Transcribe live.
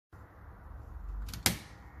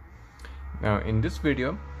Now in this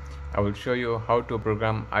video I will show you how to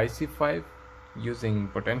program iC5 using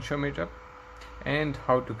potentiometer and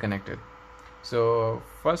how to connect it. So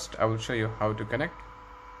first I will show you how to connect.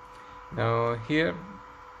 Now here,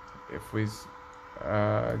 if we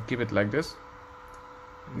give it like this,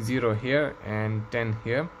 0 here and 10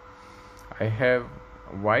 here, I have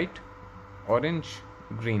white, orange,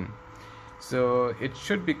 green. So it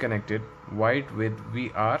should be connected white with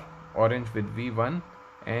VR, orange with V1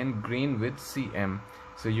 and green with CM.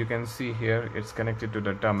 So you can see here it's connected to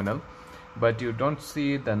the terminal, but you don't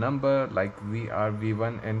see the number like VR,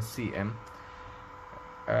 V1 and CM.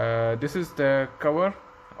 This is the cover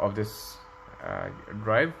of this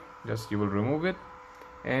drive. Just you will remove it,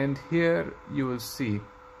 and here you will see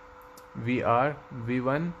VR,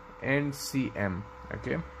 V1 and CM.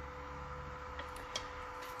 Okay,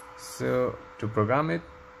 so to program it,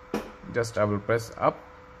 just I will press up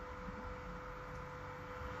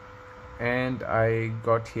and I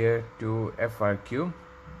got here to FRQ.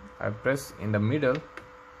 I press in the middle,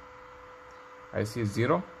 I see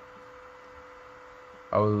 0,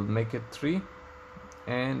 I will make it 3,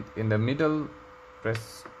 and in the middle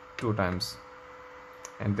press 2 times,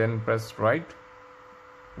 and then press right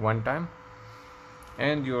 1 time,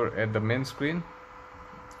 and you're at the main screen.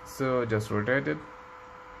 So just rotate it.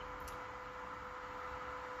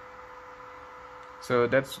 So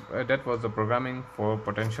that was the programming for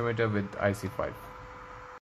potentiometer with iC5.